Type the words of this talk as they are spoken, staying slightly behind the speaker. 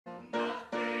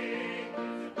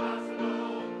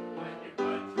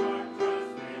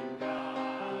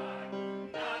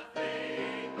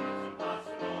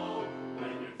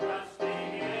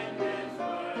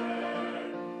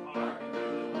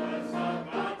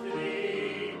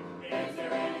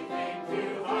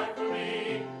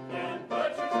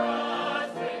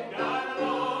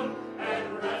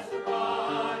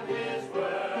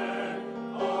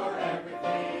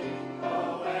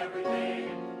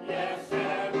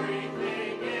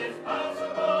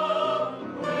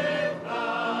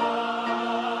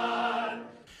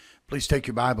Please take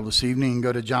your Bible this evening and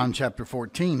go to John chapter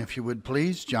 14, if you would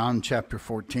please. John chapter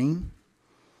 14.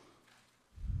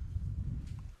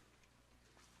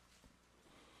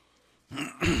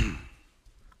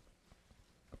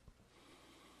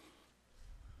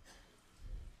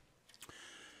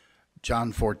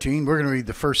 John 14. We're going to read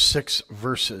the first 6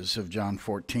 verses of John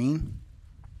 14.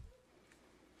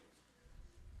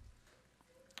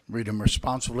 Read them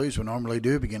responsibly as we normally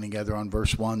do, beginning together on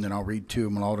verse 1, then I'll read 2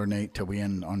 and we'll alternate till we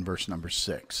end on verse number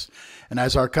 6. And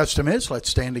as our custom is, let's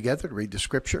stand together to read the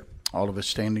scripture. All of us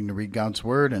standing to read God's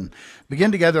word and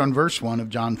begin together on verse 1 of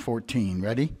John 14.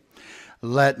 Ready?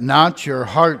 Let not your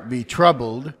heart be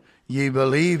troubled. Ye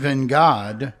believe in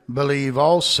God, believe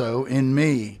also in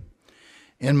me.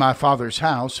 In my Father's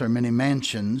house are many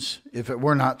mansions. If it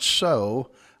were not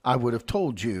so, I would have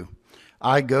told you.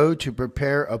 I go to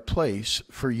prepare a place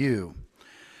for you.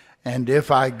 And if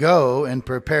I go and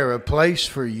prepare a place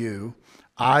for you,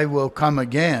 I will come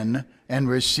again and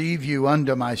receive you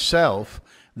unto myself,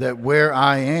 that where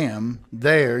I am,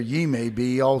 there ye may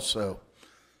be also.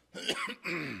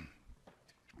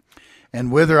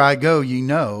 And whither I go ye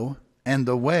know, and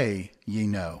the way ye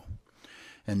know.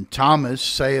 And Thomas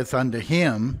saith unto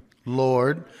him,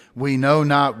 Lord, we know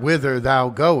not whither thou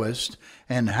goest,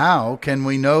 and how can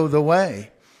we know the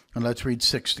way? And let's read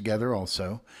 6 together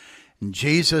also. And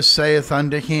Jesus saith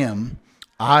unto him,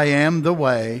 I am the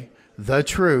way, the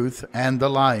truth, and the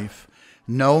life.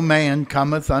 No man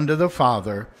cometh unto the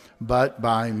Father but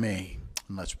by me.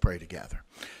 And let's pray together.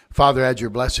 Father, add your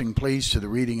blessing, please, to the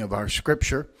reading of our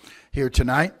scripture here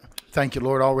tonight. Thank you,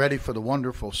 Lord, already for the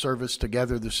wonderful service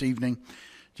together this evening.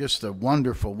 Just the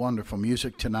wonderful, wonderful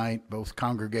music tonight, both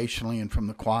congregationally and from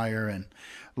the choir. And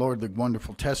Lord, the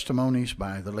wonderful testimonies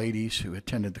by the ladies who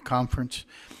attended the conference.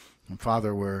 And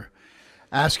Father, we're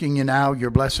asking you now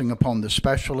your blessing upon the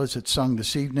special as it's sung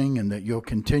this evening, and that you'll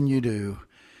continue to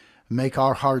make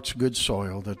our hearts good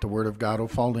soil that the Word of God will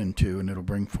fall into, and it'll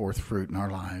bring forth fruit in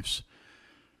our lives.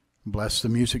 Bless the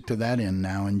music to that end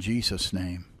now in Jesus'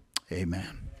 name.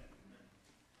 Amen.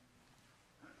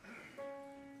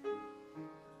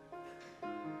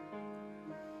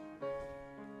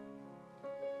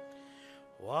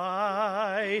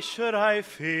 Why should I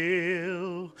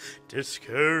feel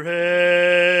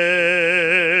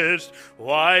discouraged?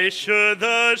 Why should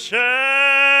the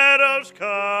shadows come?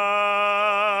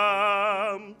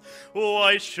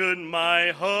 Why should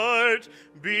my heart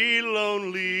be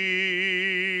lonely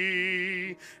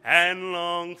and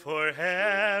long for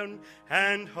heaven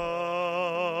and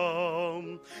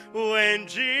home? When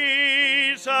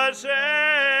Jesus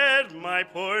is my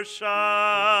portion,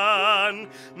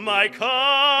 my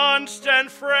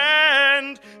constant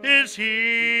friend is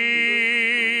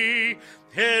he.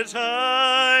 His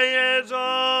eye is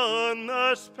on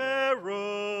the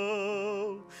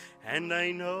sparrow, and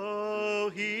I know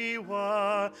he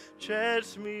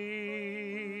watches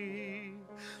me.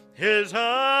 His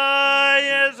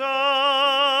eye is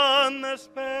on the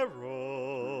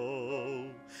sparrow,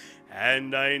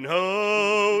 and I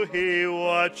know he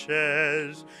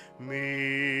watches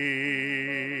me.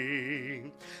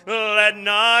 Let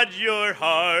not your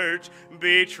heart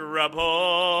be troubled.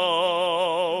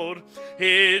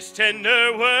 His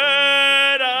tender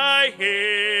word I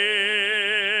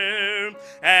hear,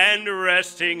 and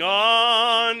resting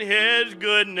on his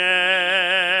goodness,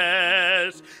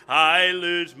 I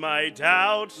lose my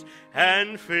doubts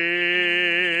and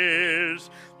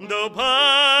fears. Though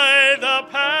by the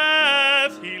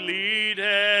path he leadeth,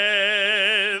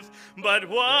 but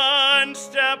one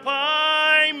step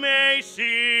I may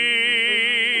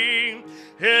see.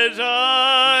 His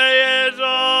eye is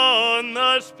on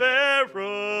the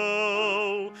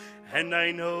sparrow, and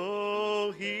I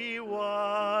know he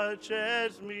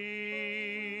watches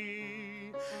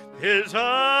me. His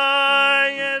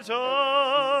eye is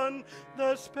on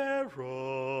the sparrow,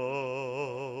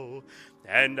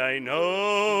 and I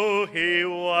know he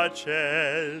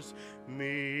watches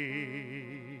me.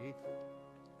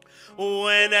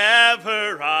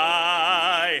 Whenever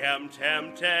I am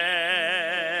tempted,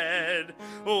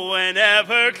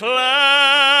 whenever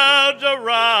clouds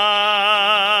arise,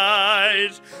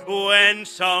 when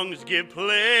songs give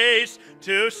place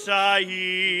to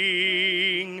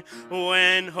sighing,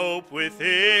 when hope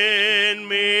within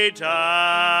me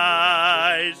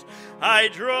dies, I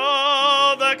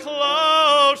draw the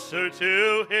closer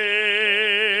to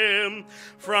him.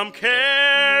 From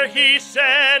care he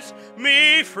sets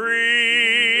me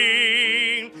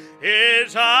free.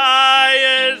 His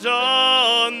eye is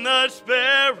on the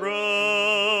sparrow,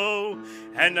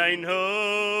 and I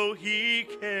know he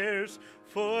cares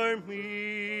for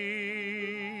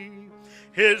me.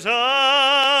 His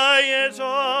eye is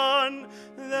on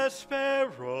the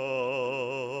sparrow,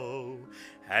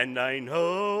 and I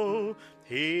know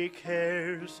He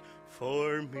cares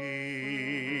for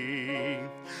me.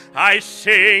 I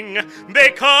sing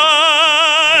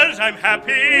because I'm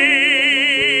happy.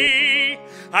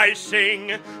 I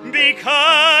sing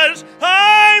because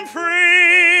I'm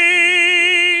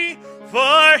free.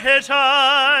 For His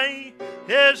eye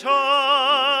is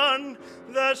on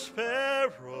the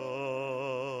sparrow,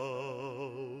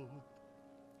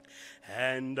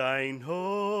 and I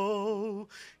know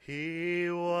He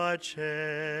watches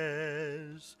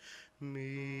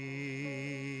me.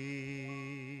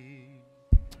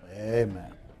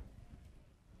 Amen.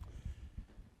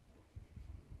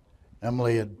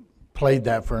 Emily had played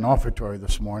that for an offertory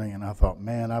this morning, and I thought,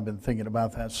 man, I've been thinking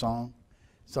about that song.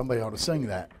 Somebody ought to sing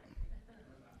that.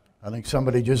 I think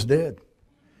somebody just did.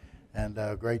 And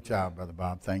great job, Brother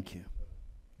Bob. Thank you.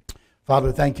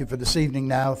 Father, thank you for this evening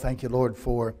now. Thank you, Lord,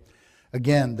 for,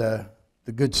 again, the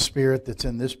good spirit that's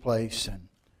in this place and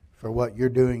for what you're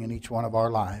doing in each one of our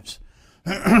lives.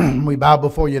 We bow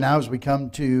before you now as we come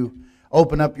to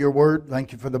open up your word.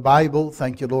 Thank you for the Bible.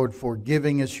 Thank you, Lord, for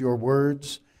giving us your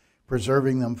words,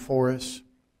 preserving them for us.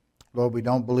 Lord, we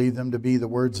don't believe them to be the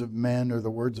words of men or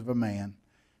the words of a man.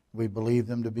 We believe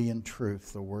them to be in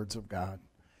truth, the words of God.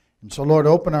 And so, Lord,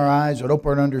 open our eyes and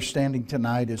open our understanding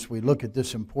tonight as we look at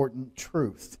this important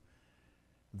truth,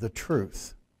 the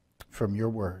truth from your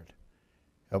word.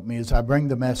 Help me as I bring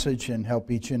the message and help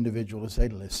each individual as they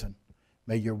listen.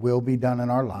 May your will be done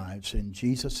in our lives. In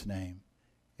Jesus' name,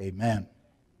 amen.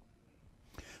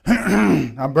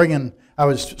 I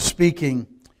was speaking,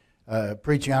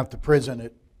 preaching out to prison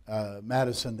at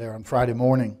Madison there on Friday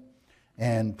morning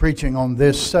and preaching on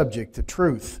this subject, the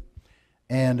truth.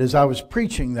 And as I was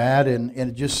preaching that, and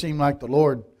it just seemed like the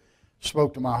Lord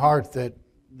spoke to my heart that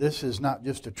this is not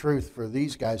just a truth for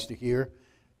these guys to hear.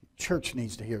 Church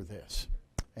needs to hear this.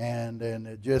 And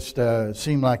it just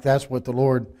seemed like that's what the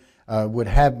Lord would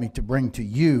have me to bring to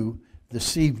you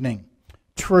this evening.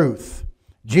 Truth.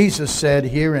 Jesus said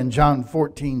here in John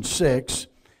 14:6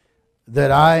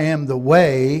 that I am the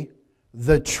way,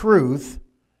 the truth,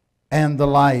 and the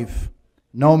life.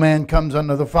 No man comes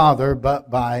unto the Father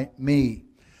but by me.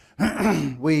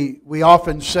 We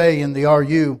often say in the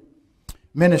RU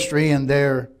ministry, and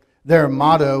their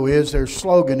motto is, their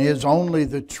slogan is, only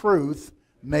the truth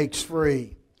makes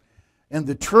free. And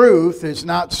the truth is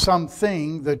not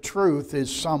something, the truth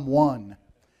is someone.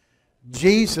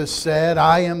 Jesus said,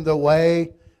 I am the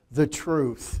way, the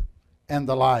truth, and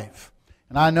the life.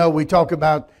 And I know we talk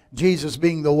about Jesus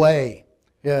being the way.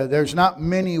 There's not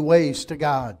many ways to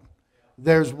God.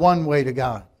 There's one way to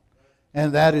God,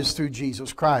 and that is through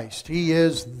Jesus Christ. He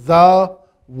is the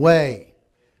way.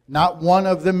 Not one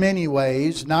of the many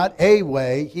ways, not a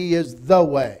way. He is the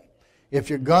way.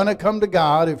 If you're going to come to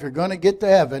God, if you're going to get to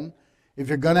heaven, if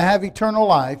you're going to have eternal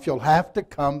life, you'll have to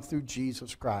come through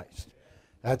Jesus Christ.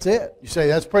 That's it. You say,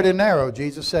 that's pretty narrow.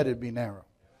 Jesus said it'd be narrow.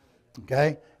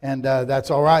 Okay? And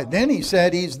that's all right. Then He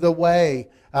said He's the way.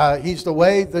 He's the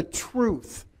way, the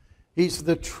truth. He's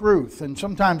the truth. And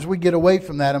sometimes we get away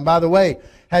from that. And by the way,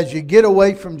 as you get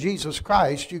away from Jesus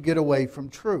Christ, you get away from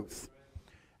truth.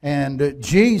 And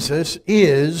Jesus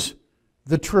is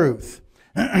the truth.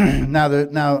 Now,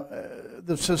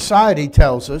 the society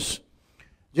tells us,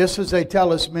 just as they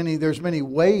tell us there's many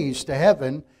ways to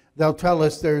heaven, they'll tell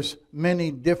us there's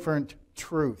many different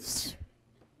truths.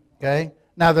 Okay?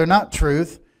 Now, they're not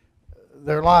truth.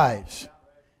 They're lies.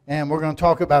 And we're going to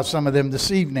talk about some of them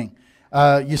this evening.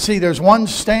 You see, there's one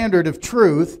standard of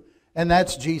truth, and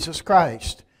that's Jesus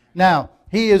Christ. Now,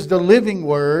 He is the living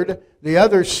Word. The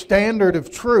other standard of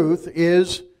truth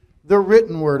is the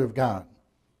written Word of God.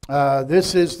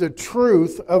 This is the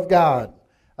truth of God.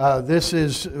 This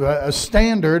is a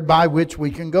standard by which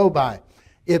we can go by.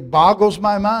 It boggles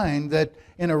my mind that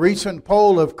in a recent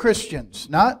poll of Christians,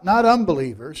 not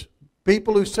unbelievers,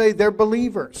 people who say they're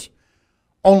believers,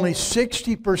 only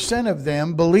 60% of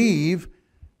them believe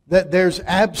that there's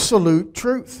absolute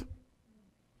truth.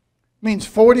 It means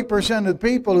 40% of the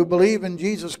people who believe in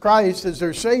Jesus Christ as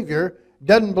their Savior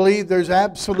doesn't believe there's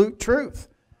absolute truth.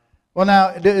 Well,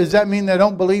 now, does that mean they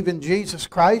don't believe in Jesus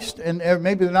Christ? And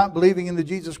maybe they're not believing in the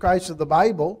Jesus Christ of the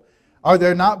Bible. Or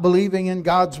they're not believing in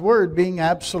God's Word being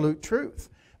absolute truth.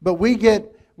 But we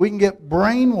can get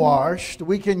brainwashed.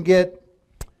 We can get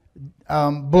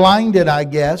blinded, I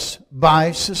guess,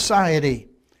 by society.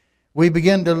 We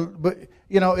begin to...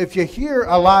 if you hear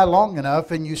a lie long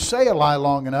enough and you say a lie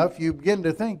long enough, you begin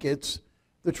to think it's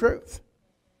the truth.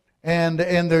 And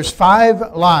there's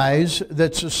 5 lies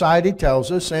that society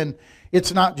tells us. And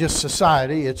It's not just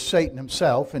society, it's Satan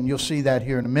himself, and you'll see that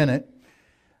here in a minute,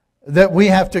 that we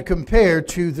have to compare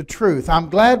to the truth. I'm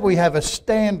glad we have a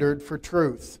standard for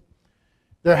truth.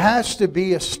 There has to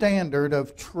be a standard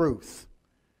of truth.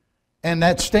 And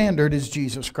that standard is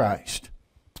Jesus Christ.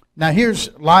 Now here's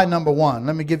lie number one.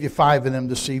 Let me give you 5 of them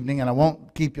this evening, and I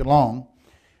won't keep you long.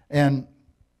 And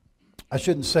I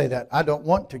shouldn't say that. I don't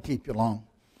want to keep you long.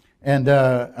 And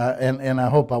I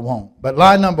hope I won't. But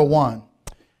lie number 1.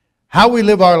 How we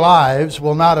live our lives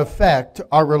will not affect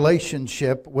our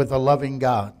relationship with a loving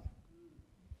God.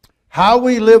 How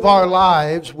we live our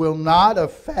lives will not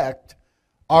affect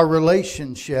our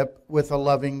relationship with a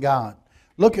loving God.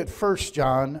 Look at 1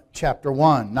 John chapter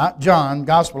 1. Not John,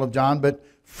 Gospel of John, but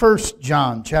 1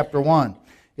 John chapter 1.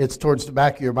 It's towards the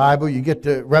back of your Bible. You get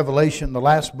to Revelation, the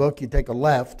last book, you take a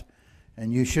left,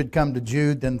 and you should come to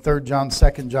Jude, then 3 John, 2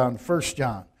 John, 1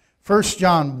 John. 1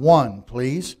 John 1,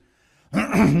 please.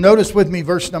 Notice with me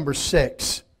verse number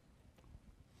 6,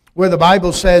 where the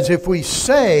Bible says, if we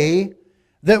say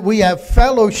that we have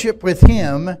fellowship with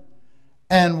Him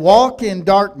and walk in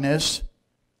darkness,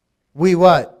 we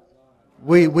what?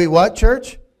 We what,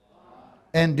 church?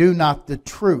 And do not the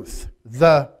truth.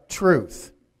 The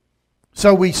truth.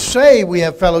 So we say we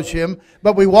have fellowship,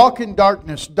 but we walk in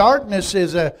darkness. Darkness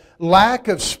is a lack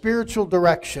of spiritual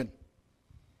direction.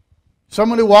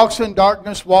 Someone who walks in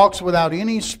darkness walks without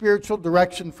any spiritual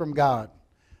direction from God.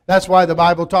 That's why the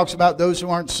Bible talks about those who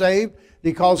aren't saved.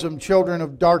 He calls them children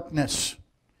of darkness.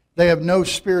 They have no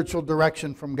spiritual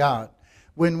direction from God.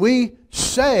 When we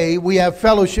say we have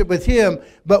fellowship with Him,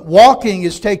 but walking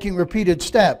is taking repeated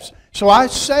steps. So I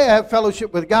say I have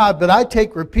fellowship with God, but I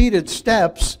take repeated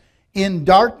steps in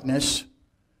darkness,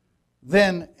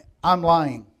 then I'm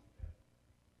lying.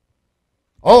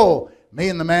 Oh, me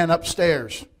and the man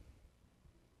upstairs.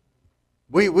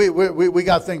 We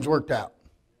got things worked out.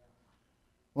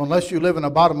 Well, unless you live in a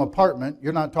bottom apartment,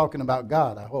 you're not talking about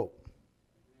God, I hope.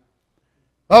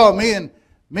 Oh, me and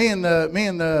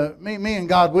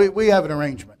God, we have an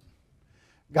arrangement.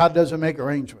 God doesn't make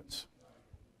arrangements.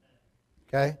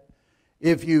 Okay?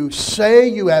 If you say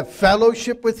you have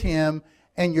fellowship with Him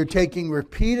and you're taking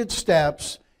repeated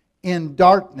steps in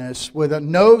darkness with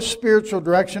no spiritual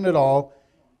direction at all,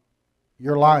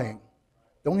 you're lying.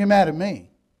 Don't get mad at me.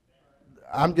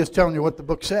 I'm just telling you what the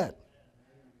book said.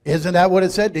 Isn't that what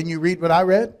it said? Didn't you read what I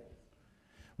read?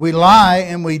 We lie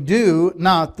and we do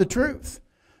not the truth.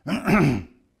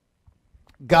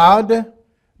 God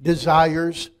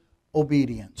desires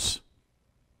obedience.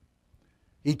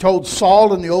 He told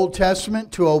Saul in the Old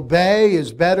Testament to obey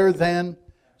is better than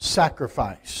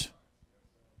sacrifice.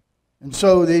 And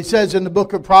so he says in the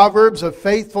book of Proverbs, a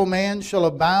faithful man shall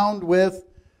abound with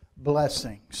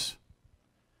blessings.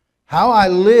 How I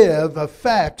live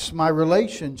affects my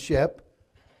relationship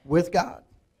with God.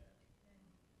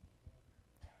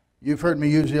 You've heard me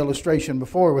use the illustration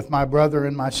before with my brother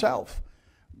and myself.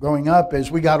 Growing up, as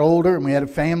we got older and we had a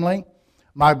family,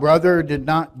 my brother did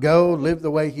not go live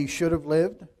the way he should have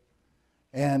lived.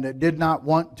 And did not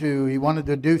want to. He wanted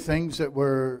to do things that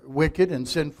were wicked and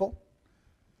sinful.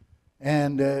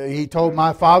 And he told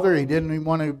my father he didn't even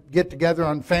want to get together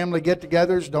on family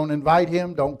get-togethers. Don't invite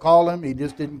him. Don't call him. He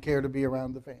just didn't care to be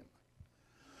around the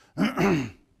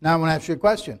family. Now I want to ask you a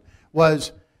question.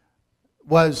 Was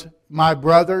my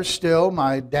brother still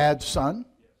my dad's son?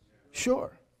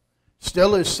 Sure.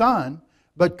 Still his son.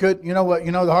 But you know what?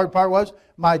 You know the hard part was?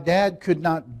 My dad could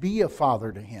not be a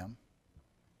father to him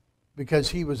because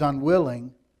he was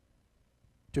unwilling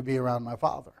to be around my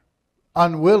father.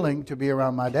 Unwilling to be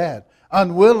around my dad.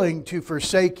 Unwilling to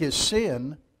forsake his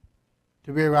sin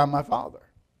to be around my father.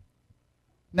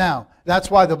 Now,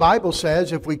 that's why the Bible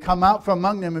says, if we come out from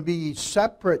among them and be ye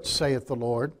separate, saith the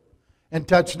Lord, and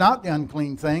touch not the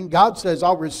unclean thing, God says,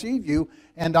 I'll receive you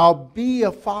and I'll be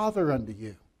a father unto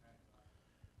you.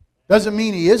 Doesn't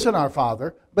mean He isn't our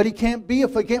father, but He can't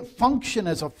function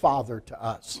as a father to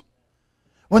us.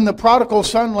 When the prodigal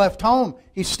son left home,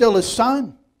 he's still his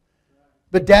son.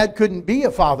 But dad couldn't be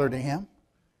a father to him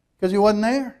because he wasn't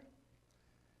there.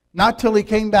 Not till he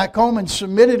came back home and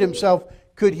submitted himself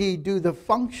could he do the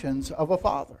functions of a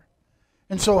father.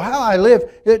 And so how I live,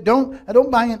 I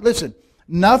don't buy it. Listen,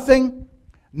 nothing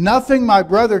my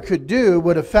brother could do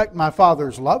would affect my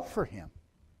father's love for him.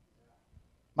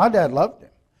 My dad loved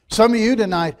him. Some of you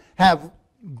tonight have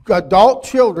adult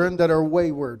children that are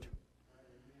wayward.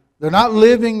 They're not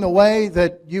living the way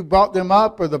that you brought them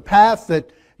up or the path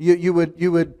that you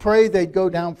would pray they'd go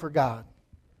down for God.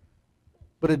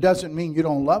 But it doesn't mean you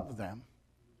don't love them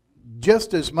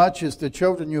just as much as the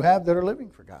children you have that are living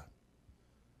for God.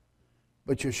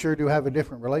 But you sure do have a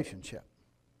different relationship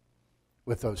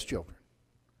with those children.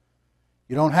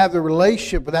 You don't have the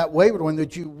relationship with that wayward one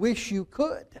that you wish you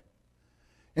could.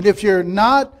 And if you're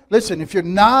not, listen, if you're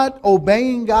not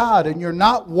obeying God and you're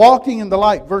not walking in the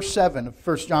light, verse 7 of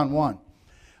 1 John 1.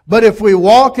 But if we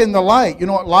walk in the light, you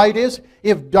know what light is?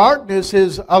 If darkness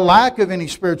is a lack of any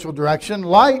spiritual direction,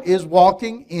 light is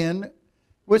walking in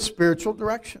with spiritual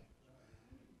direction,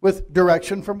 with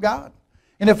direction from God.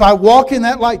 And if I walk in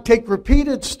that light, take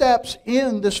repeated steps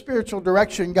in the spiritual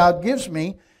direction God gives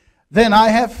me, then I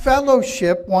have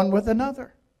fellowship one with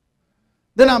another.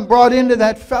 Then I'm brought into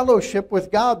that fellowship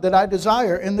with God that I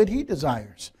desire and that He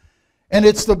desires. And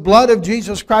it's the blood of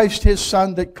Jesus Christ, His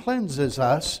Son, that cleanses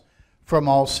us from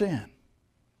all sin.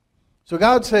 So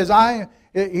God says,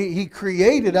 He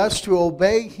created us to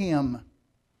obey Him.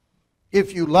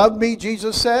 If you love me,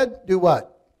 Jesus said, do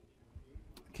what?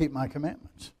 Keep my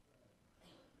commandments.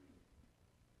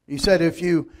 He said,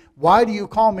 why do you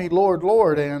call me Lord,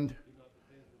 Lord, and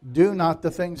do not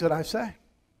the things that I say?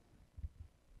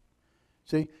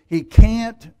 See, He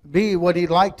can't be what He'd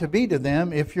like to be to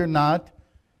them if you're not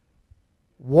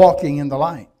walking in the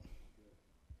light.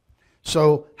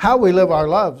 So how we live our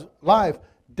life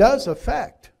does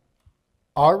affect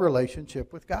our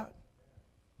relationship with God.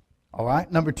 All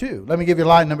right, number 2. Let me give you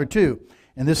line number 2.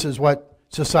 And this is what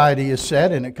society has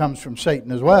said, and it comes from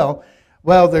Satan as well.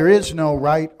 Well, there is no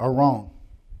right or wrong.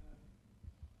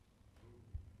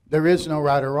 There is no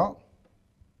right or wrong.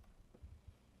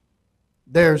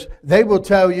 They will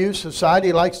tell you,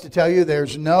 society likes to tell you,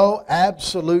 there's no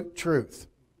absolute truth.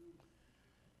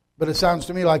 But it sounds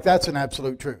to me like that's an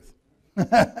absolute truth.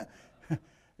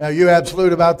 Now, you're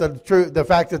absolute about the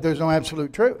fact that there's no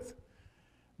absolute truth.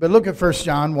 But look at 1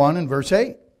 John 1 and verse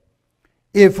 8.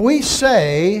 If we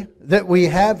say that we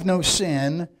have no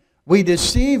sin, we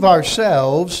deceive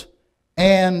ourselves,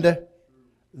 and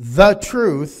the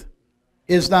truth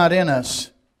is not in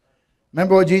us.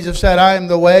 Remember what Jesus said, I am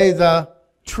the way, the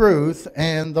truth,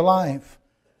 and the life.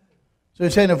 So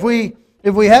He's saying if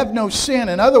we have no sin,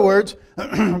 in other words,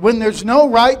 when there's no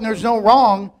right and there's no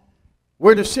wrong,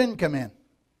 where does sin come in?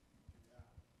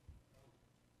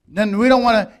 Then we don't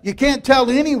want to, you can't tell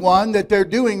anyone that they're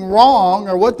doing wrong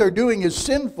or what they're doing is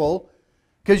sinful,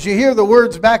 because you hear the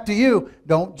words back to you,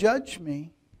 don't judge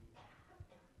me.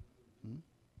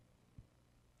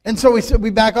 And so we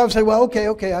back off and say, well,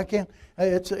 okay, I can't.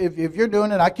 If you're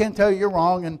doing it, I can't tell you you're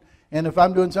wrong, and if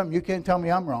I'm doing something, you can't tell me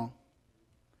I'm wrong.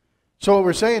 So what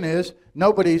we're saying is,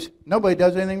 nobody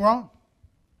does anything wrong.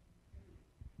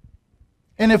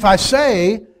 And if I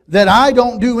say that I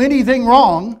don't do anything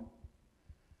wrong,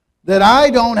 that I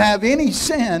don't have any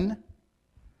sin,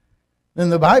 then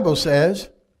the Bible says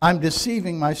I'm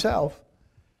deceiving myself,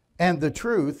 and the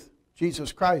truth,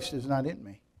 Jesus Christ, is not in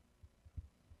me.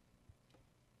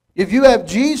 If you have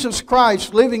Jesus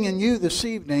Christ living in you this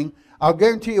evening, I'll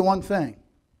guarantee you one thing.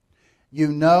 You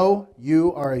know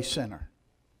you are a sinner.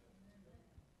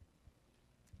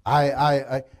 I'm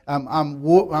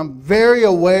very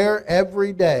aware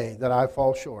every day that I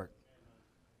fall short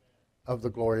of the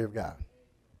glory of God,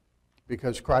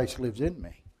 because Christ lives in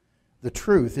me. The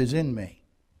truth is in me.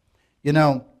 You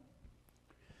know,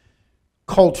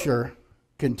 culture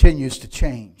continues to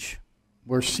change.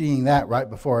 We're seeing that right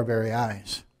before our very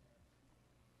eyes.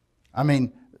 I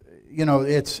mean, you know,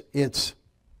 it's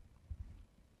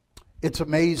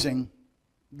amazing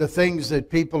the things that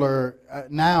people are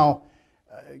now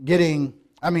getting,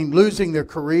 losing their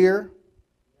career,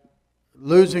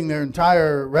 losing their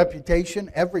entire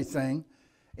reputation, everything.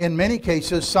 In many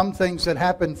cases, some things that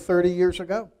happened 30 years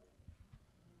ago.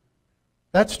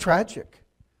 That's tragic.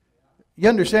 You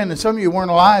understand that some of you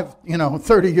weren't alive,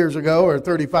 30 years ago or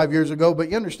 35 years ago, but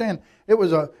you understand it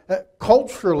was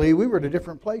culturally, we were at a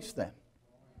different place then.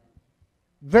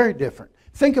 Very different.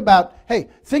 Think about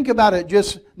it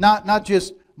just not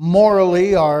just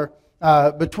morally or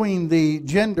between the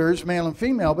genders, male and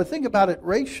female, but think about it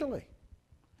racially.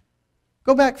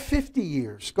 Go back 50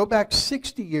 years, go back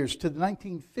 60 years to the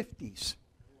 1950s,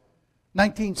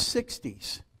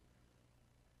 1960s,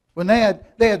 when they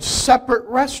had separate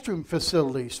restroom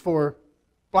facilities for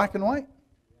black and white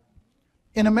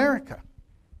in America.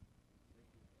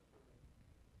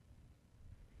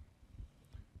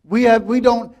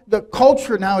 The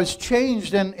culture now has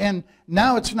changed, and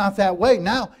now it's not that way.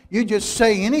 Now you just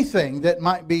say anything that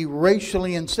might be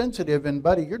racially insensitive, and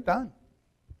buddy, you're done.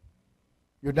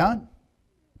 You're done.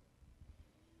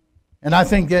 And I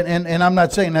think that, and I'm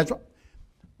not saying that's.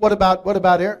 What about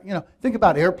think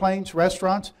about airplanes,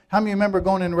 restaurants. How many remember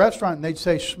going in a restaurant and they'd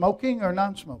say smoking or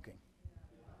non-smoking?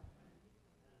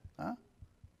 Huh?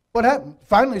 What happened?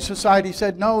 Finally, society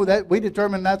said no. That we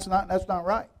determined that's not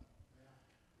right.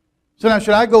 So now,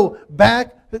 should I go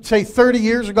back say 30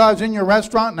 years ago I was in your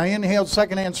restaurant and I inhaled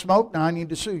secondhand smoke, now I need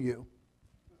to sue you.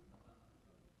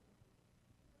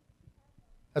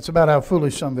 That's about how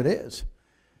foolish some of it is.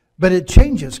 But it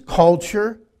changes.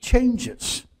 Culture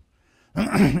changes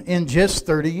in just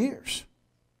 30 years.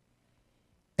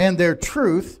 And their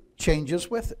truth changes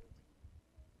with it.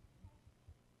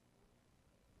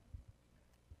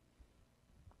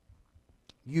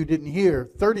 You didn't hear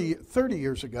 30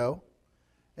 years ago,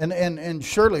 and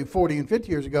surely 40 and 50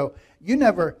 years ago, you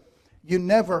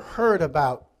never heard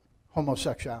about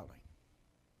homosexuality.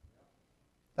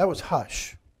 That was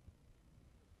hush.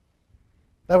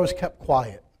 That was kept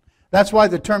quiet. That's why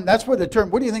the term,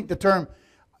 what do you think the term,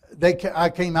 I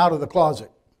came out of the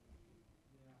closet?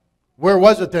 Where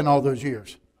was it then all those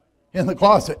years? In the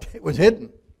closet. It was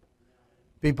hidden.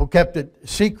 People kept it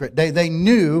secret. They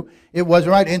knew it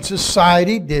wasn't right, and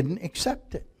society didn't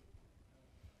accept it.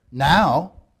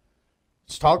 Now,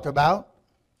 it's talked about,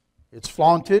 it's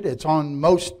flaunted, it's on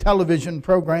most television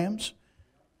programs,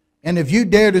 and if you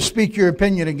dare to speak your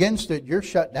opinion against it, you're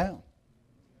shut down.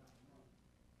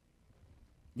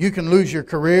 You can lose your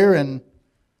career and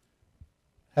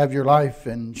have your life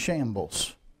in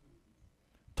shambles.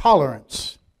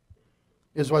 Tolerance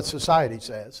is what society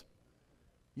says.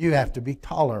 You have to be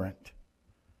tolerant.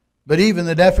 But even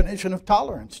the definition of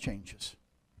tolerance changes.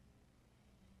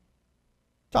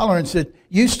 Tolerance, it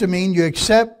used to mean you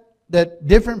accept that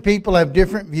different people have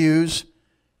different views,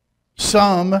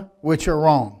 some which are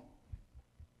wrong.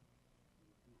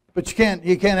 But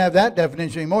you can't have that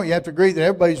definition anymore. You have to agree that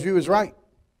everybody's view is right.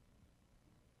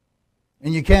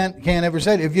 And you can't ever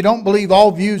say it. If you don't believe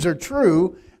all views are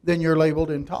true, then you're labeled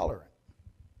intolerant.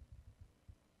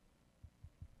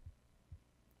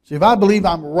 See, if I believe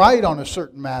I'm right on a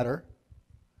certain matter,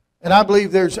 and I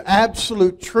believe there's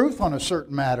absolute truth on a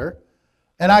certain matter,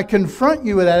 and I confront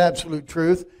you with that absolute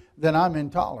truth, then I'm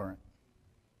intolerant.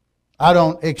 I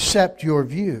don't accept your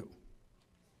view.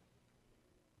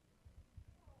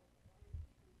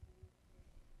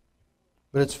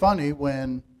 But it's funny,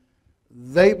 when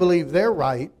they believe they're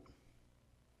right,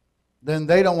 then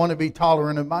they don't want to be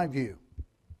tolerant of my view.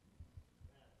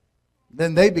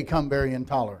 Then they become very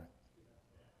intolerant.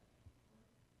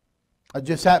 I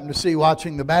just happened to see,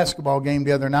 watching the basketball game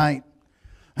the other night,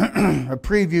 a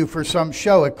preview for some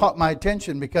show. It caught my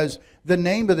attention because the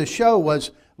name of the show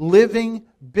was Living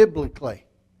Biblically.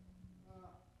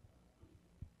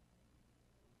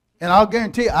 And I'll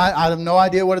guarantee you, I have no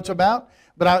idea what it's about,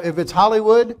 but if it's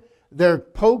Hollywood, they're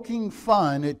poking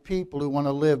fun at people who want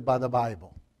to live by the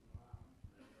Bible.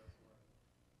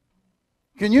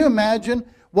 Can you imagine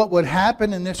what would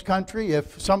happen in this country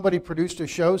if somebody produced a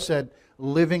show said,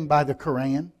 living by the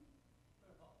Quran,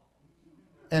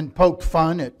 and poked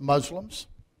fun at Muslims?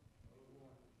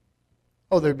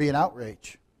 Oh, there'd be an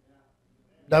outrage.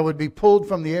 That would be pulled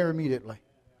from the air immediately.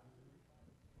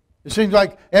 It seems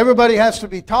like everybody has to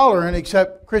be tolerant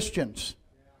except Christians.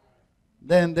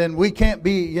 Then we can't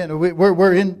be,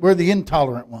 we're the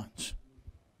intolerant ones.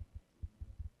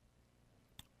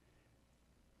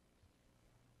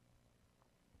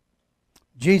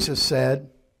 Jesus said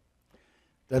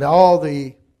that all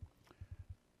the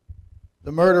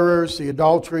murderers, the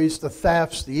adulteries, the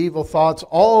thefts, the evil thoughts,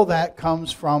 all that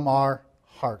comes from our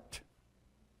heart.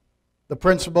 The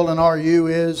principle in RU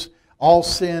is all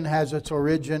sin has its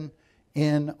origin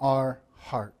in our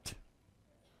heart.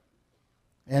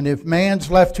 And if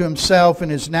man's left to himself in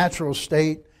his natural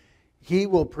state, he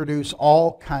will produce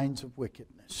all kinds of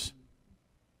wickedness.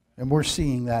 And we're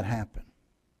seeing that happen.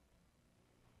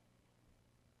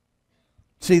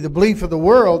 See, the belief of the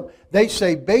world, they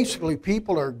say basically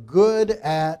people are good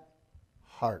at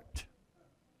heart.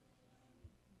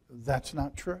 That's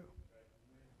not true.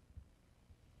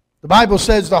 The Bible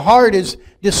says the heart is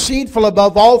deceitful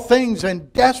above all things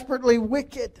and desperately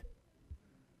wicked.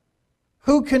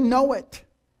 Who can know it?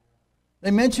 They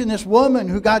mention this woman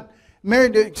who got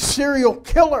married to a serial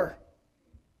killer.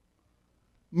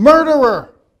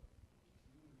 Murderer.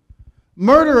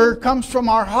 Murderer comes from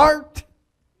our heart.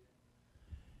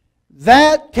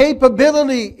 That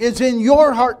capability is in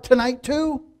your heart tonight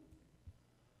too.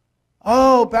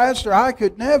 Oh, Pastor, I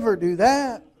could never do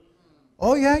that.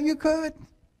 Oh, yeah, you could.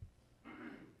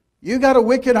 You got a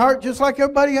wicked heart just like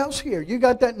everybody else here. You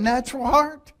got that natural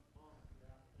heart.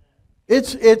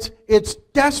 It's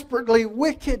desperately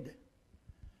wicked.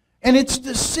 And it's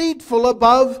deceitful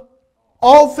above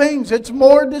all things. It's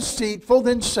more deceitful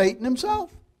than Satan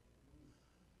himself.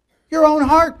 Your own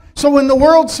heart. So when the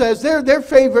world says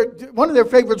one of their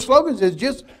favorite slogans is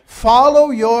just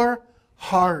follow your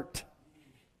heart.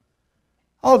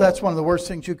 Oh, that's one of the worst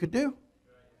things you could do.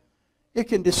 It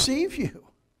can deceive you.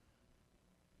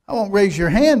 I won't raise your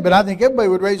hand, but I think everybody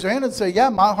would raise their hand and say, yeah,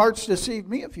 my heart's deceived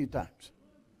me a few times.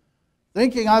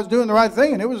 Thinking I was doing the right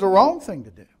thing, and it was the wrong thing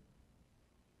to do.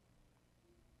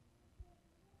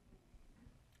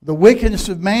 The wickedness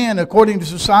of man, according to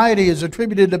society, is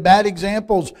attributed to bad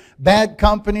examples, bad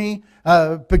company,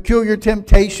 peculiar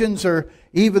temptations, or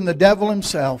even the devil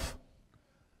himself.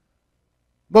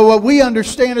 But what we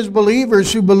understand as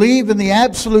believers who believe in the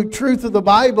absolute truth of the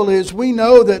Bible is we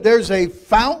know that there's a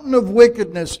fountain of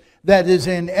wickedness that is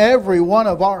in every one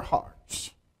of our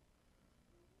hearts.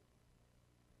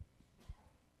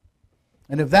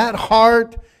 And if that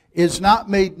heart is not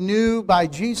made new by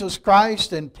Jesus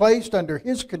Christ and placed under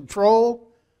His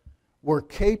control, we're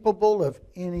capable of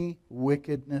any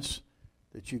wickedness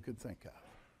that you could think of.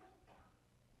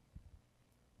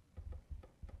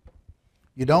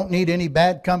 You don't need any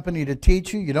bad company to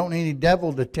teach you. You don't need any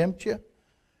devil to tempt you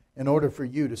in order for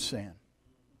you to sin.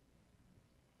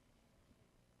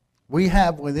 We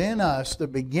have within us the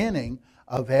beginning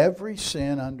of every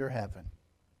sin under heaven.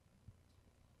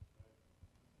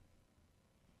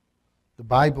 The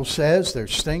Bible says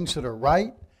there's things that are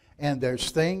right and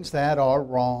there's things that are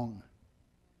wrong.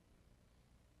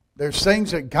 There's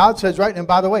things that God says right. And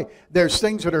by the way, there's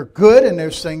things that are good and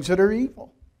there's things that are evil.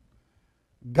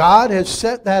 God has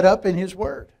set that up in His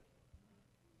Word.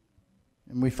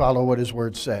 And we follow what His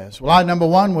Word says. Well, lie number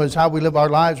one was how we live our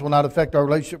lives will not affect our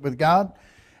relationship with God.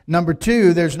 Number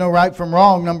two, there's no right from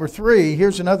wrong. Number three,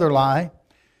 here's another lie.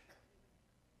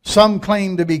 Some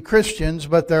claim to be Christians,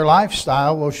 but their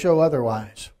lifestyle will show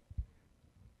otherwise.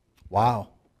 Wow.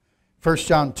 1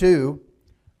 John 2,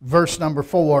 verse number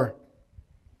 4.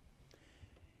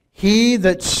 He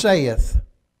that saith,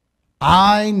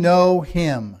 I know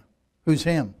Him. Who's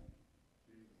Him?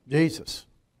 Jesus.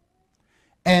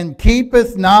 And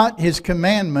keepeth not His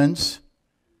commandments.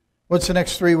 What's the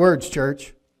next three words,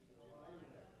 church?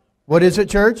 What is it,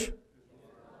 church?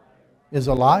 Is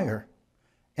a liar.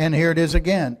 And here it is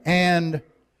again. And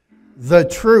the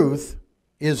truth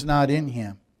is not in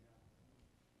him.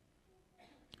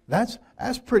 That's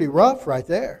pretty rough right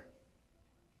there.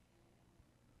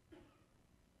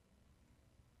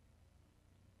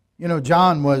 You know,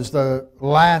 John was the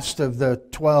last of the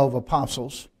 12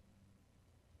 apostles.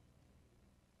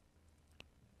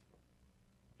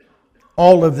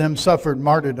 All of them suffered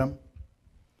martyrdom.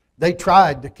 They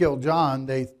tried to kill John.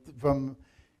 From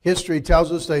history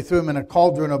tells us they threw him in a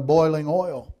cauldron of boiling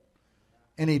oil.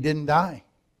 And he didn't die.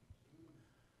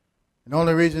 And the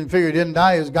only reason he figured he didn't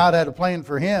die is God had a plan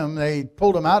for him. They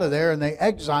pulled him out of there and they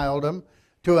exiled him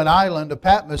to an island of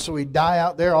Patmos so he'd die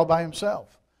out there all by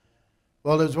himself.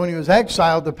 Well, it was when he was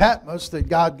exiled to Patmos that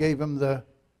God gave him the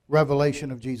revelation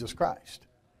of Jesus Christ.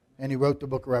 And he wrote the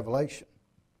book of Revelation.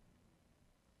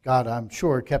 God, I'm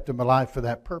sure, kept him alive for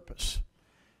that purpose.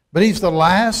 But he's the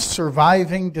last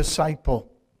surviving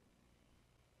disciple.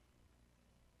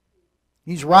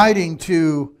 He's writing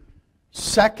to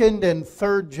second and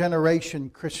third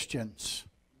generation Christians.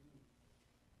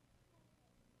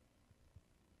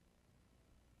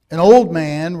 An old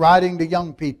man writing to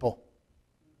young people.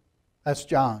 That's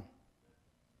John.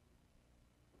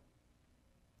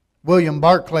 William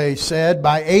Barclay said,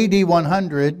 by AD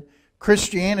 100,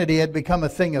 Christianity had become a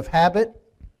thing of habit,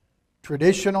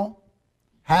 traditional,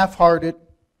 half-hearted,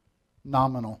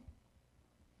 nominal.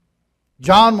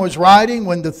 John was writing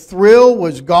when the thrill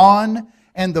was gone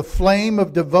and the flame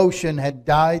of devotion had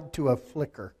died to a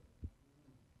flicker.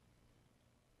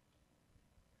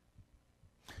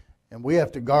 And we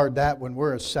have to guard that when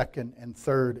we're a second and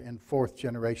third and fourth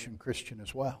generation Christian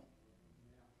as well.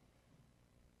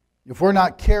 If we're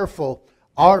not careful,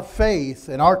 our faith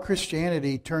and our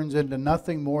Christianity turns into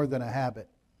nothing more than a habit.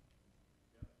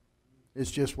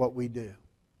 It's just what we do.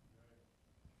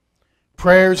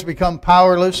 Prayers become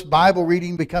powerless, Bible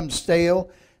reading becomes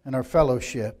stale, and our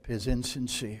fellowship is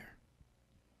insincere.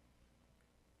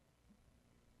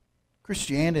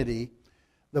 Christianity,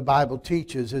 the Bible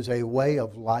teaches, is a way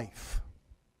of life.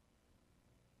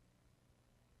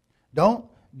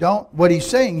 What he's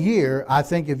saying here, I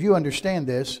think if you understand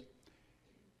this,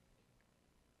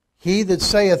 he that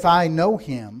saith, I know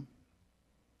him,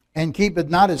 and keepeth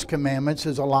not his commandments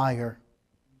is a liar.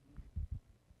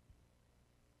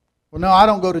 Well, no, I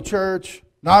don't go to church.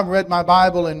 No, I haven't read my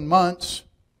Bible in months,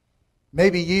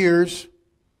 maybe years.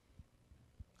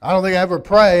 I don't think I ever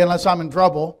pray unless I'm in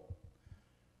trouble.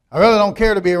 I really don't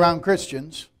care to be around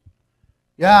Christians.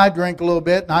 Yeah, I drink a little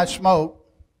bit and I smoke.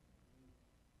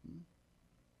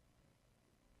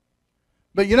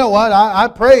 But you know what? I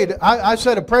prayed. I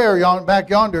said a prayer back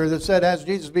yonder that said, ask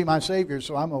Jesus be my Savior,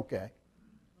 so I'm okay.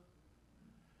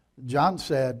 John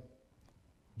said,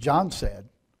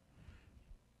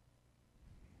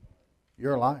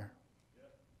 you're a liar.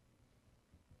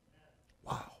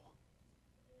 Wow.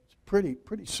 It's pretty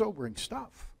sobering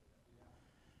stuff.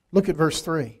 Look at verse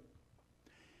 3.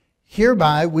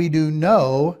 Hereby we do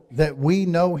know that we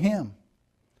know Him.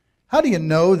 How do you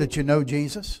know that you know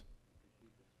Jesus?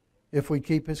 If we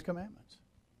keep His commandments.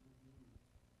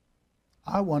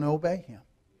 I want to obey Him.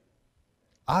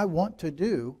 I want to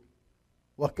do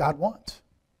what God wants.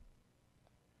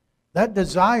 That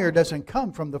desire doesn't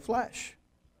come from the flesh.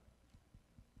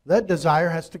 That desire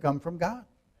has to come from God.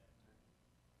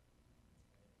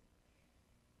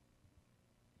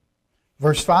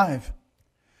 Verse 5.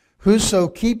 Whoso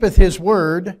keepeth His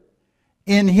word,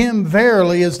 in him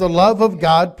verily is the love of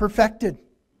God perfected.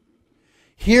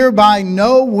 Hereby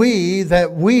know we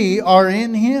that we are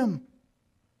in Him.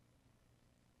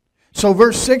 So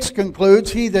verse 6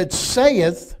 concludes, He that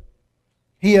saith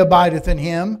he abideth in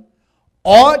Him,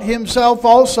 ought himself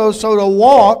also so to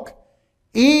walk,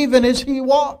 even as He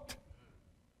walked.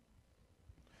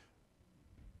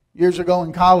 Years ago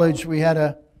in college, we had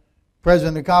a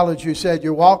president of college who said,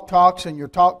 your walk talks and your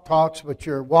talk talks, but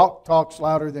your walk talks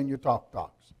louder than your talk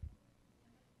talks.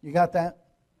 You got that?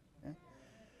 Yeah.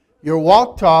 Your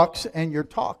walk talks and your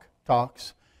talk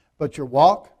talks, but your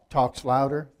walk talks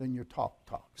louder than your talk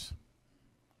talks.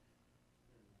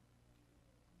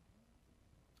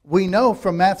 We know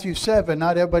from Matthew 7,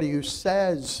 not everybody who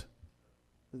says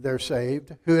they're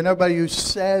saved, and everybody who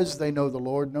says they know the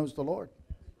Lord knows the Lord.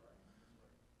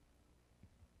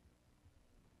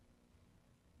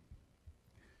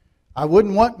 I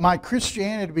wouldn't want my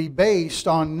Christianity to be based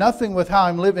on nothing with how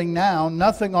I'm living now,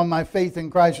 nothing on my faith in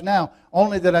Christ now,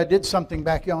 only that I did something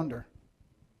back yonder.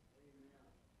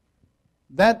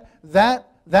 That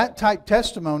type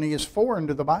testimony is foreign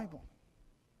to the Bible.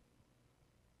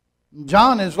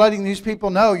 John is letting these people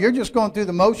know, you're just going through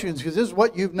the motions because this is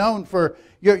what you've known for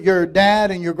your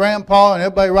dad and your grandpa and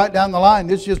everybody right down the line.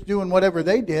 This is just doing whatever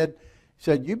they did. He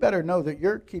said, you better know that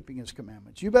you're keeping His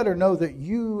commandments. You better know that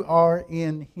you are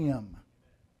in Him.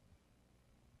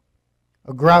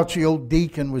 A grouchy old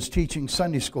deacon was teaching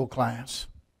Sunday school class.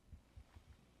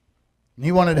 And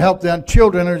he wanted to help the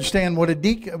children understand what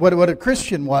a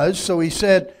Christian was. So he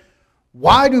said,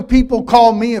 why do people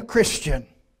call me a Christian?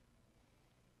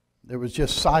 There was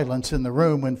just silence in the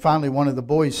room when finally one of the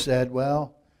boys said,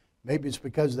 well, maybe it's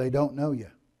because they don't know you.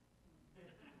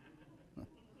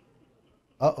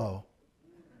 Uh-oh.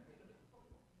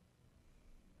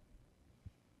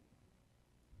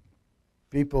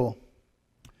 People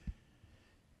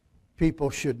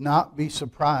should not be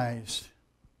surprised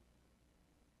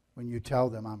when you tell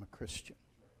them I'm a Christian.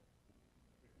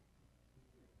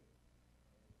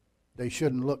 They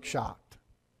shouldn't look shocked.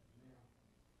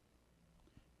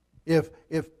 If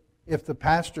the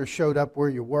pastor showed up where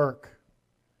you work,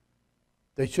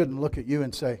 they shouldn't look at you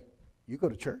and say, you go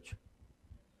to church?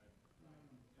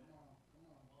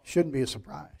 Shouldn't be a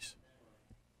surprise.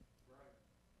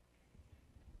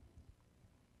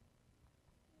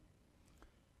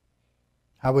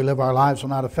 How we live our lives will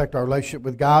not affect our relationship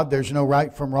with God. There's no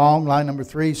right from wrong. Line number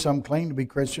 3, some claim to be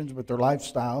Christians, but their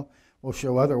lifestyle will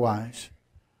show otherwise.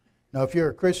 Now, if you're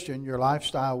a Christian, your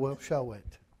lifestyle will show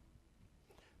it.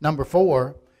 Number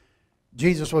 4,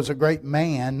 Jesus was a great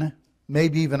man,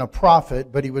 maybe even a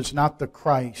prophet, but He was not the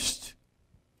Christ.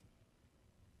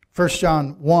 1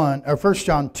 John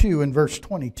 2 and verse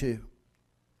 22.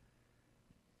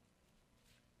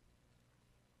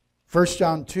 1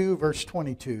 John 2 verse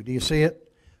 22. Do you see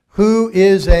it? Who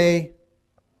is a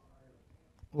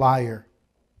liar?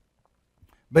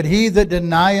 But he that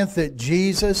denieth that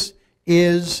Jesus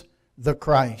is the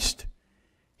Christ.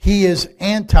 He is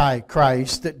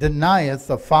Antichrist that denieth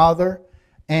the Father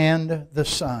and the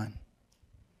Son.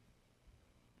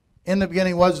 In the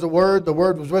beginning was the Word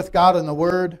was with God, and the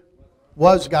Word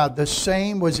was God. The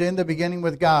same was in the beginning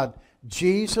with God.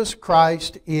 Jesus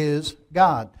Christ is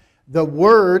God. The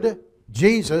Word,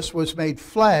 Jesus, was made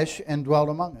flesh and dwelt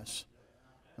among us.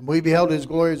 And we beheld His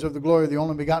glory as of the glory of the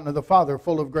only begotten of the Father,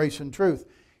 full of grace and truth.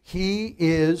 He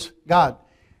is God.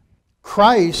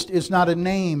 Christ is not a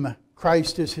name.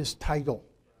 Christ is His title.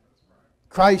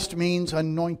 Christ means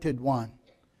anointed one.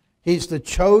 He's the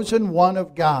chosen one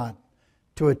of God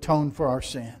to atone for our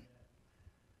sin.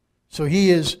 So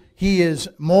He is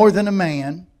more than a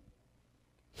man.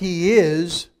 He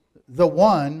is the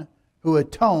one who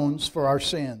atones for our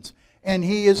sins. And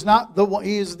He is not the one,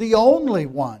 He is the only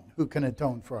one who can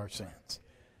atone for our sins,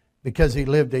 because He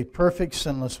lived a perfect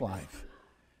sinless life.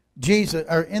 Jesus,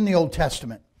 or in the Old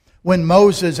Testament, when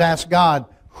Moses asked God,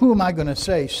 who am I going to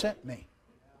say sent me?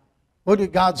 What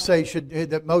did God say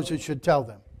that Moses should tell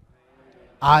them?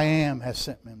 I am has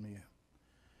sent me to you.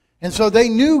 And so they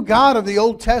knew God of the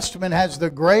Old Testament as the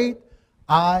great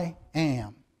I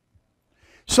am.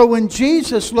 So when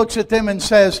Jesus looks at them and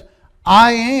says,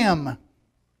 I am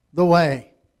the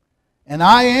way, and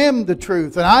I am the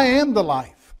truth, and I am the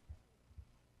life,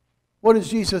 what is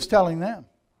Jesus telling them?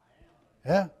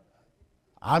 Yeah,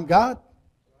 I'm God.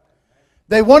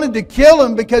 They wanted to kill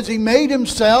Him because He made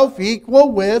Himself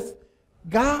equal with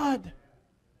God.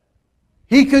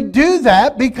 He could do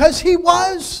that because He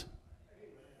was.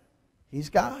 He's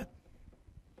God.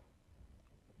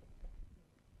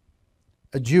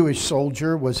 A Jewish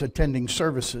soldier was attending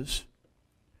services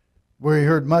where he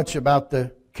heard much about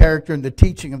the character and the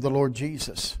teaching of the Lord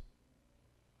Jesus.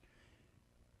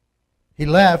 He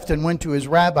left and went to his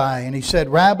rabbi and he said,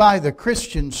 Rabbi, the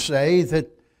Christians say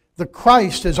that the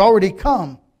Christ has already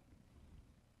come,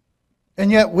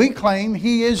 and yet we claim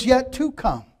He is yet to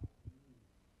come.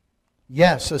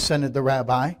 Yes, assented the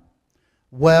rabbi.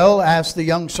 Well, asked the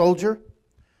young soldier,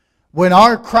 when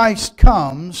our Christ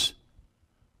comes,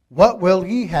 what will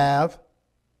ye have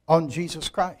on Jesus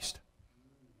Christ?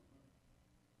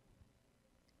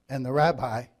 And the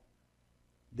rabbi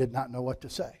did not know what to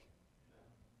say.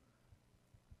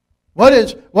 What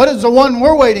is the one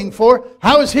we're waiting for?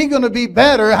 How is He going to be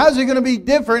better? How is He going to be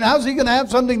different? How is He going to have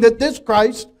something that this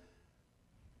Christ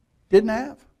didn't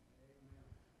have?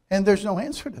 And there's no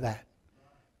answer to that.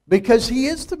 Because He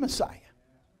is the Messiah.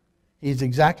 He's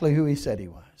exactly who He said He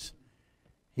was.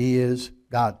 He is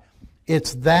God.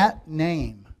 It's that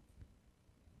name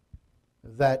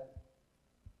that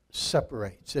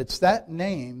separates. It's that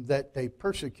name that they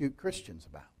persecute Christians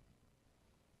about.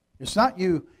 It's not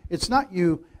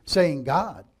you saying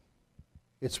God.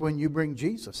 It's when you bring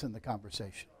Jesus in the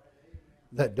conversation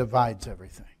that divides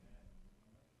everything.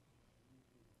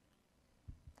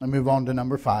 I move on to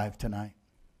number 5 tonight.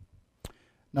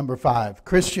 Number 5,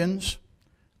 Christians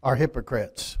are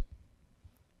hypocrites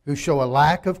who show a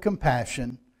lack of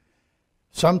compassion,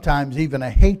 sometimes even a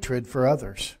hatred for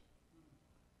others,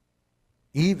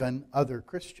 even other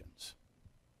Christians.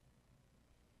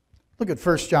 Look at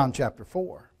 1 John chapter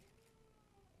 4.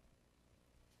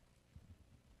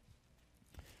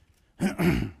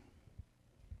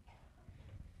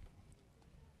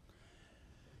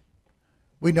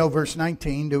 We know verse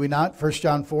 19, do we not? 1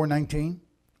 John 4:19.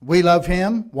 We love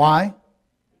Him. Why?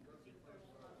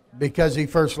 Because He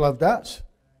first loved us.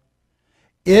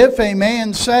 If a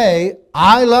man say,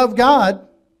 I love God,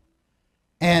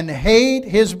 and hate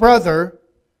his brother,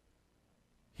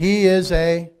 he is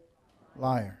a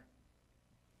liar.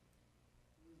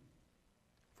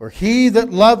 For he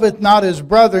that loveth not his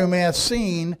brother whom he hath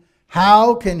seen,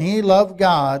 how can he love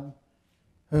God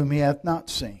whom he hath not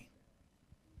seen?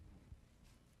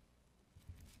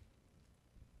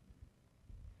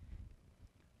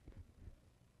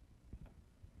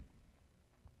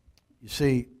 You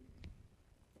see,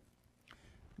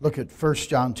 look at 1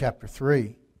 John chapter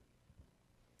 3,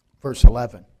 verse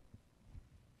 11.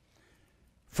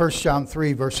 1 John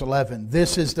 3, verse 11.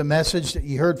 This is the message that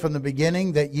ye heard from the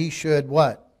beginning, that ye should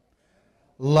what?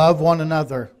 Love one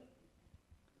another.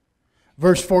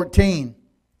 Verse 14.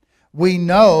 We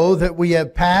know that we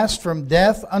have passed from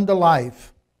death unto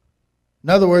life. In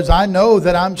other words, I know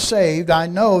that I'm saved. I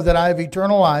know that I have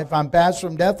eternal life. I'm passed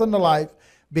from death unto life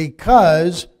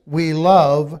because we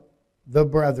love the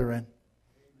brethren.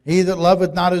 He that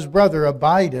loveth not his brother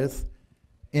abideth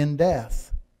in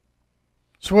death.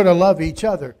 So we're to love each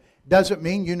other. Doesn't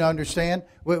mean, you understand,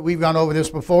 we've gone over this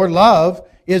before, love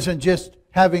isn't just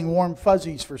having warm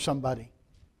fuzzies for somebody.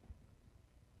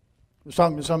 I was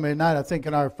talking to somebody tonight, I think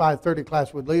in our 5:30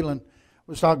 class with Leland,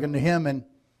 was talking to him, and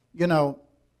you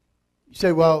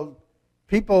say, well,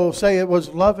 people say it was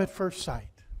love at first sight.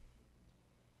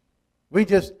 We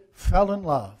just fell in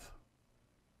love.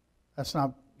 That's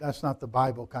not the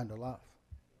Bible kind of love.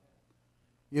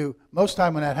 Most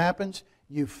time when that happens,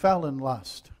 you fell in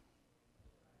lust.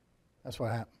 That's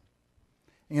what happened.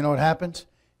 And you know what happens?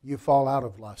 You fall out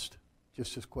of lust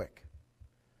just as quick.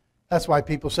 That's why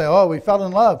people say, oh, we fell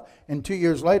in love. And 2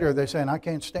 years later, they're saying, I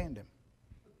can't stand him.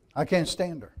 I can't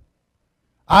stand her.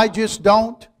 I just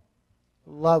don't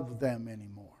love them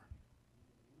anymore.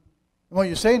 And what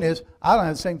you're saying is, I don't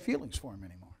have the same feelings for him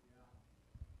anymore.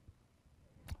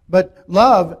 But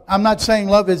love, I'm not saying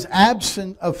love is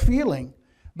absent of feeling,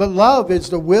 but love is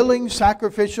the willing,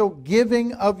 sacrificial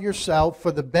giving of yourself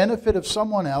for the benefit of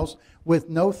someone else with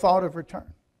no thought of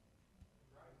return.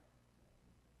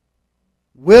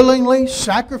 Willingly,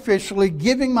 sacrificially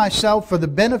giving myself for the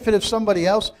benefit of somebody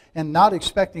else and not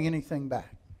expecting anything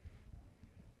back.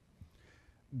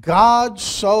 God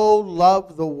so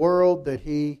loved the world that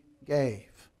He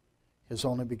gave His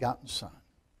only begotten Son.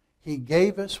 He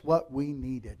gave us what we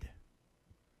needed.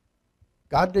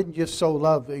 God didn't just sow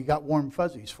love, He got warm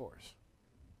fuzzies for us.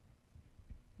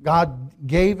 God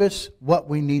gave us what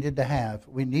we needed to have.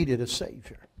 We needed a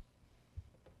Savior.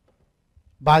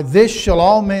 By this shall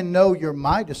all men know you're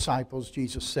my disciples,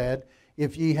 Jesus said,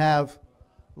 if ye have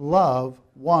love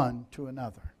one to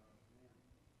another.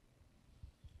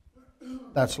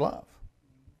 That's love.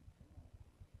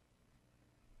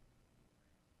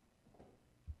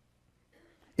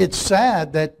 It's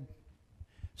sad that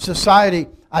society,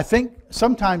 I think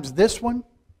sometimes this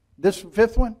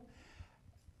fifth one,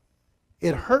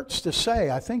 it hurts to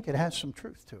say, I think it has some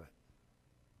truth to it.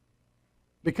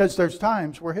 Because there's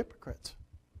times we're hypocrites.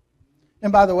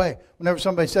 And by the way, whenever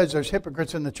somebody says there's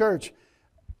hypocrites in the church,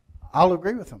 I'll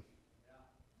agree with them.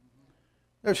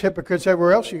 There's hypocrites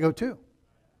everywhere else you go to.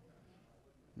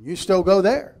 You still go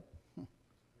there.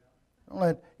 Don't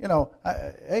let,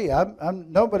 hey,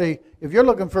 I'm nobody. If you're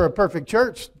looking for a perfect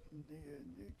church,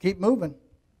 keep moving.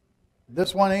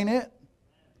 This one ain't it.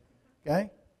 Okay?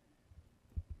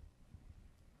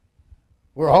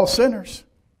 We're all sinners.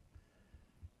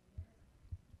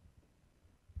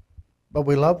 But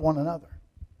we love one another.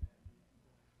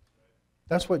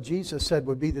 That's what Jesus said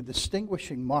would be the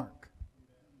distinguishing mark.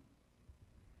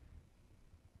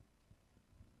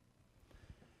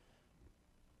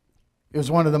 It was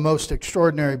one of the most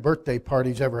extraordinary birthday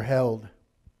parties ever held.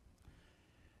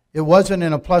 It wasn't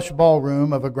in a plush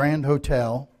ballroom of a grand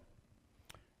hotel.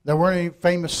 There weren't any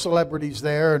famous celebrities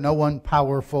there, or no one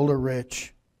powerful or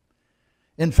rich.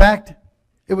 In fact,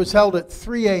 it was held at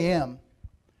 3 a.m.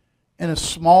 in a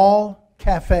small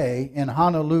cafe in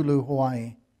Honolulu,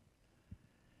 Hawaii.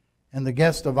 And the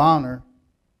guest of honor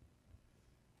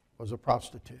was a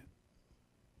prostitute.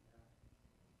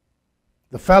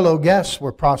 The fellow guests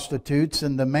were prostitutes,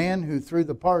 and the man who threw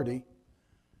the party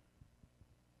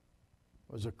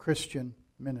was a Christian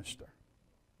minister.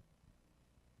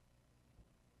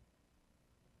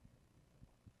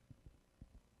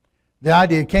 The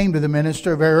idea came to the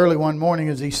minister very early one morning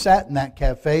as he sat in that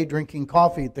cafe drinking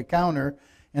coffee at the counter,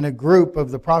 and a group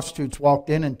of the prostitutes walked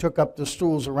in and took up the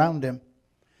stools around him.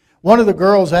 One of the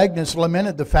girls, Agnes,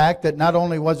 lamented the fact that not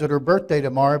only was it her birthday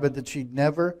tomorrow, but that she'd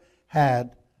never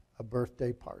had a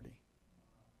birthday party.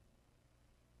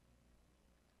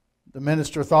 The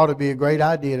minister thought it'd be a great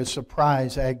idea to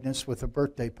surprise Agnes with a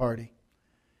birthday party.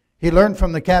 He learned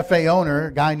from the cafe owner,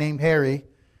 a guy named Harry,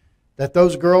 that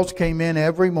those girls came in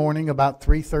every morning about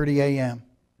 3:30 a.m.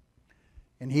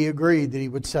 And he agreed that he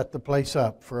would set the place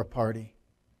up for a party.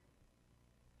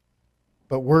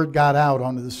 But word got out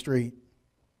onto the street.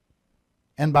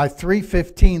 And by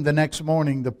 3:15 the next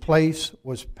morning, the place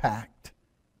was packed.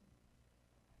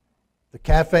 The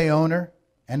cafe owner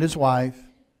and his wife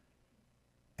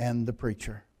and the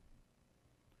preacher.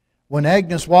 When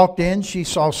Agnes walked in, she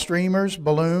saw streamers,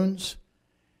 balloons,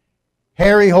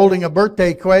 Harry holding a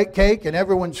birthday cake, and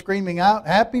everyone screaming out,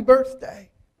 "Happy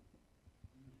birthday!"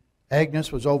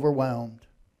 Agnes was overwhelmed.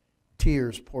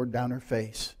 Tears poured down her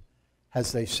face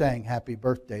as they sang happy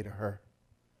birthday to her.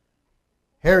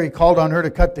 Harry called on her to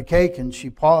cut the cake, and she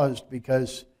paused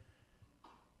because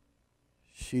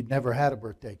she'd never had a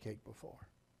birthday cake before.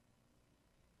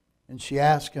 And she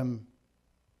asked him,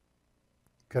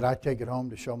 "Could I take it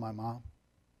home to show my mom?"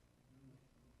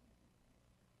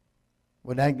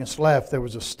 When Agnes left, there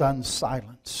was a stunned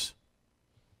silence.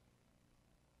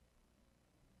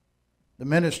 The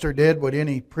minister did what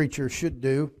any preacher should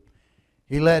do.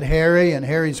 He led Harry and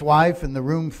Harry's wife in the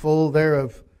room full there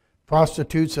of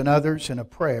prostitutes and others in a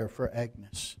prayer for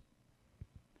Agnes.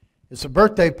 It's a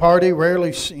birthday party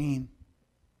rarely seen,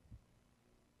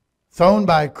 thrown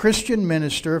by a Christian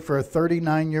minister for a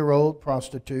 39-year-old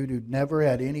prostitute who'd never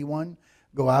had anyone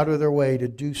go out of their way to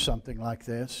do something like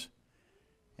this,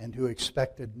 and who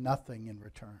expected nothing in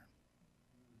return.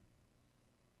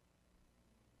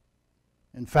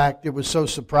 In fact, it was so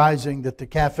surprising that the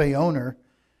cafe owner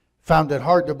found it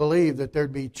hard to believe that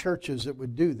there'd be churches that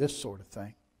would do this sort of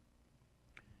thing.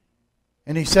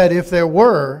 And he said if there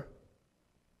were,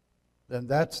 then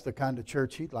that's the kind of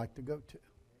church he'd like to go to.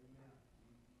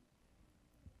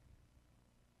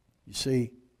 You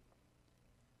see,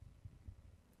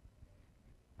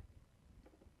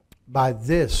 by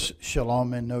this shall all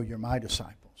men know you're my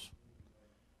disciples,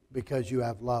 because you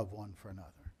have love one for another.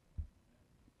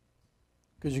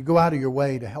 Because you go out of your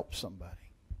way to help somebody.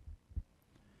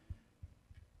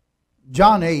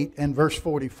 John 8 and verse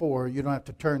 44, you don't have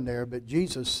to turn there, but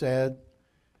Jesus said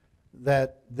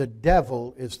that the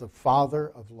devil is the father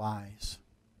of lies.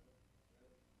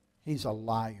 He's a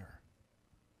liar.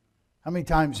 How many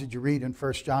times did you read in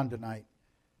 1 John tonight,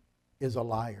 is a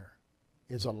liar,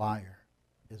 is a liar,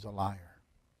 is a liar.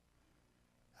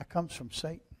 That comes from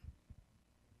Satan.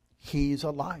 He's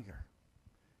a liar.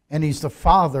 And he's the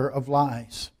father of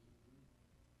lies.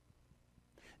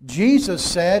 Jesus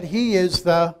said he is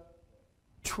the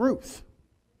truth.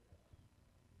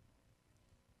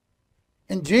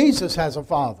 And Jesus has a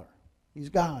father. He's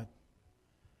God.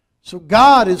 So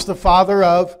God is the father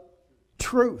of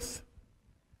truth.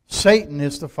 Satan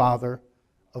is the father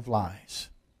of lies.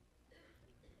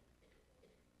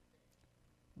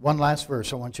 One last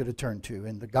verse I want you to turn to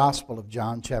in the Gospel of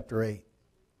John chapter 8.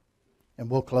 And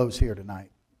we'll close here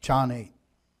tonight. John 8.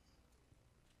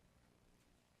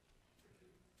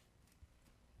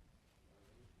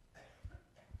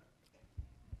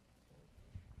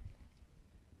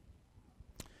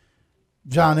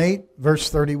 John 8, verse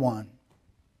 31.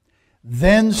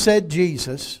 Then said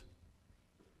Jesus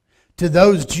to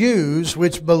those Jews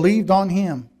which believed on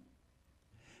him,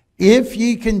 If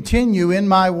ye continue in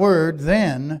my word,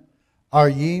 then are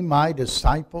ye my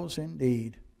disciples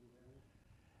indeed.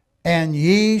 And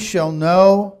ye shall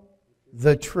know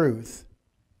the truth,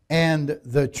 and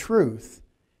the truth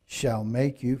shall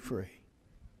make you free.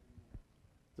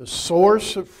 The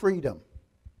source of freedom.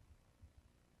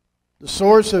 The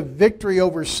source of victory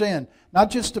over sin. Not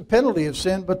just the penalty of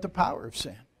sin, but the power of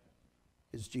sin.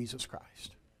 Is Jesus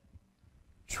Christ.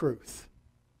 Truth.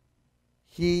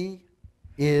 He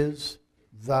is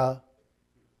the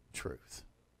truth.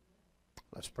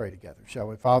 Let's pray together, shall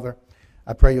we? Father,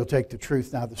 I pray you'll take the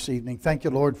truth now this evening. Thank you,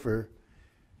 Lord, for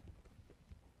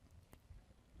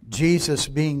Jesus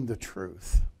being the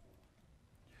truth.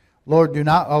 Lord, do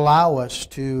not allow us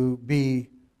to be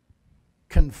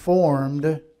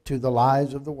conformed to the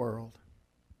lies of the world.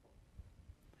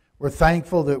 We're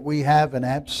thankful that we have an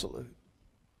absolute.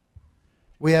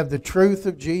 We have the truth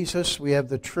of Jesus. We have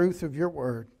the truth of your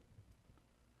word.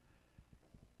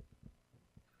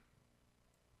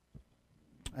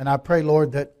 And I pray,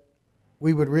 Lord, that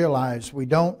we would realize we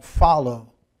don't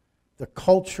follow the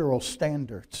cultural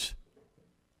standards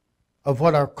of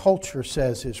what our culture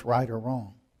says is right or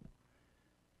wrong.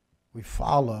 We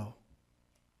follow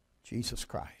Jesus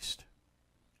Christ,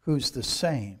 who's the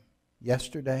same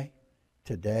yesterday,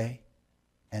 today,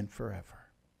 and forever.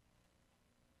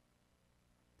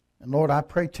 And Lord, I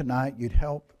pray tonight you'd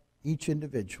help each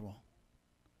individual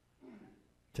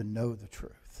to know the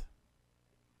truth.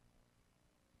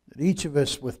 That each of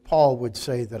us, with Paul, would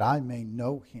say that I may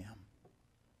know him.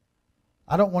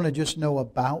 I don't want to just know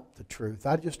about the truth.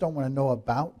 I just don't want to know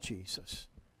about Jesus.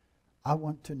 I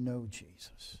want to know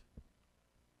Jesus.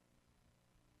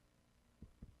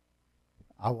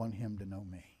 I want him to know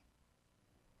me.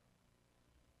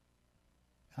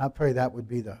 And I pray that would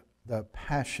be the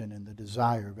passion and the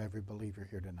desire of every believer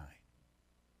here tonight.